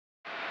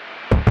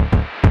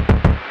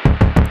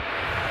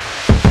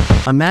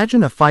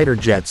Imagine a fighter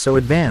jet so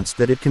advanced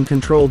that it can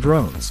control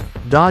drones,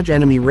 dodge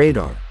enemy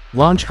radar,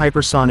 launch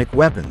hypersonic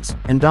weapons,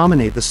 and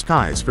dominate the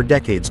skies for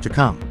decades to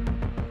come.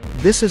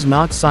 This is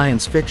not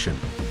science fiction.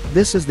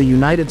 This is the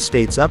United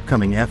States'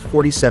 upcoming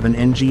F-47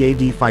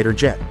 NGAD fighter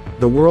jet,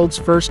 the world's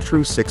first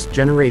true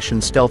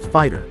sixth-generation stealth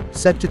fighter,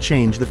 set to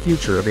change the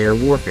future of air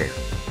warfare.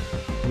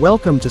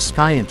 Welcome to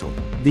SkyIntel.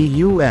 The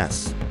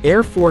U.S.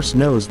 Air Force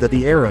knows that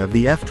the era of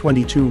the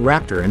F-22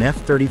 Raptor and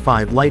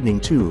F-35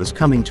 Lightning II is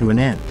coming to an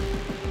end.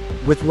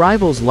 With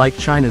rivals like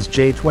China's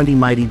J-20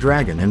 Mighty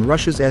Dragon and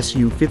Russia's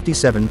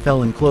Su-57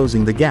 Felon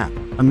closing the gap,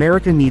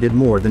 America needed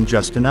more than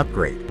just an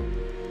upgrade.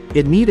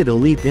 It needed a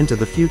leap into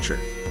the future.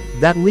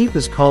 That leap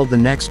is called the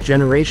Next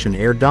Generation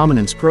Air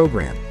Dominance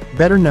Program,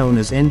 better known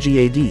as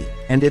NGAD,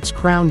 and its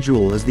crown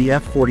jewel is the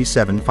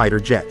F-47 fighter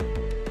jet.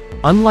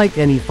 Unlike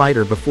any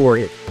fighter before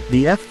it,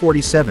 the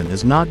F-47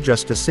 is not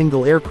just a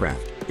single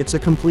aircraft, it's a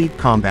complete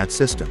combat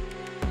system.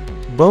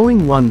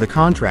 Boeing won the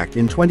contract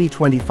in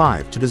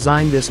 2025 to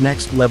design this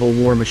next-level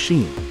war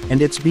machine,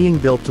 and it's being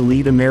built to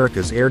lead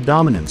America's air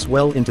dominance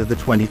well into the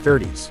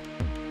 2030s.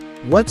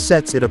 What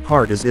sets it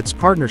apart is its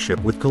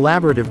partnership with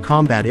Collaborative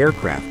Combat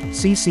Aircraft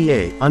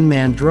 (CCA)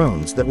 unmanned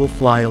drones that will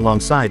fly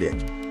alongside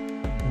it.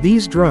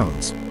 These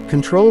drones,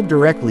 controlled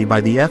directly by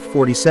the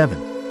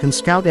F-47, can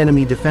scout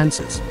enemy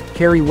defenses,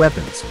 carry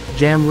weapons,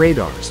 jam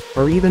radars,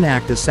 or even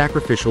act as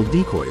sacrificial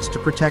decoys to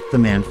protect the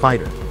manned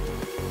fighter.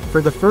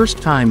 For the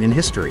first time in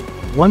history,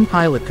 one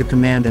pilot could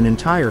command an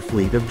entire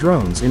fleet of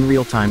drones in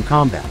real-time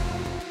combat.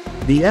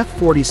 The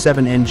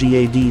F-47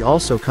 NGAD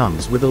also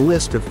comes with a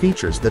list of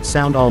features that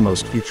sound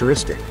almost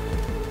futuristic.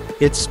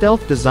 Its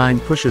stealth design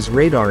pushes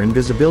radar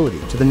invisibility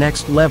to the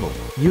next level,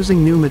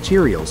 using new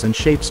materials and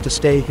shapes to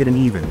stay hidden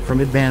even from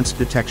advanced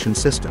detection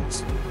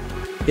systems.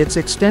 Its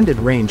extended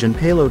range and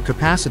payload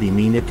capacity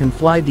mean it can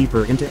fly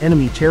deeper into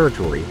enemy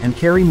territory and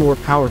carry more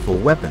powerful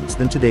weapons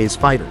than today's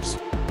fighters.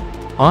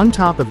 On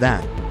top of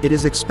that, it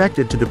is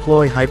expected to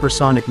deploy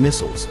hypersonic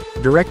missiles,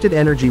 directed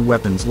energy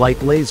weapons like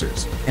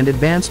lasers, and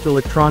advanced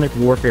electronic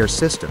warfare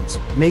systems,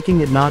 making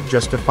it not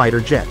just a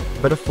fighter jet,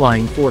 but a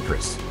flying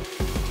fortress.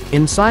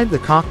 Inside the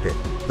cockpit,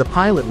 the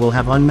pilot will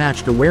have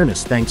unmatched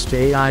awareness thanks to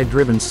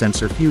AI-driven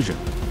sensor fusion.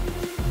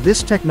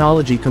 This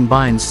technology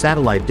combines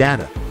satellite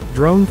data,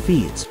 drone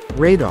feeds,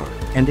 radar,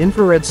 and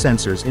infrared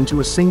sensors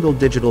into a single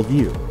digital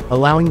view,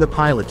 allowing the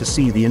pilot to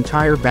see the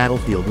entire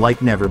battlefield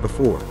like never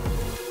before.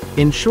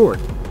 In short,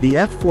 the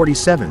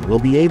F-47 will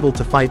be able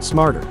to fight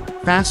smarter,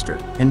 faster,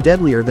 and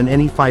deadlier than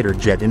any fighter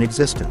jet in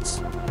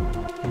existence.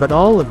 But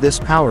all of this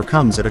power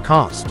comes at a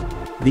cost.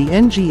 The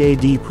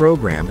NGAD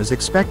program is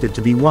expected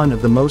to be one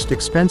of the most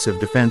expensive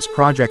defense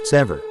projects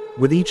ever,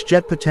 with each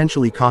jet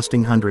potentially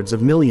costing hundreds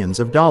of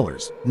millions of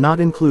dollars, not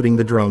including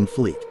the drone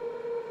fleet.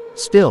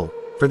 Still,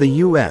 for the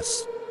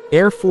U.S.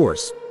 Air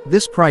Force,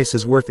 this price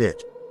is worth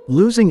it.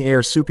 Losing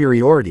air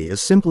superiority is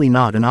simply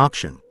not an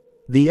option.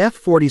 The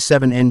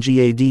F-47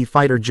 NGAD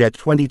fighter jet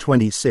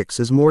 2026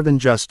 is more than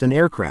just an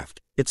aircraft,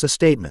 it's a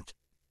statement.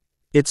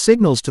 It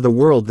signals to the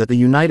world that the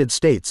United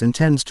States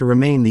intends to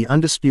remain the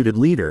undisputed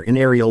leader in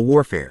aerial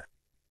warfare.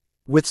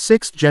 With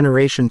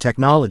sixth-generation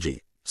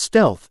technology,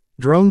 stealth,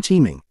 drone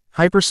teaming,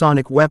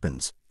 hypersonic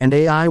weapons, and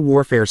AI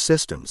warfare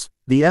systems,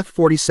 the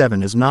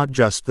F-47 is not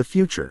just the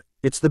future,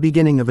 it's the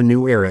beginning of a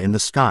new era in the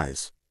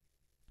skies.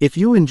 If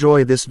you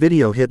enjoy this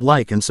video, hit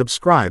like and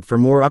subscribe for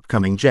more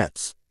upcoming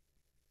jets.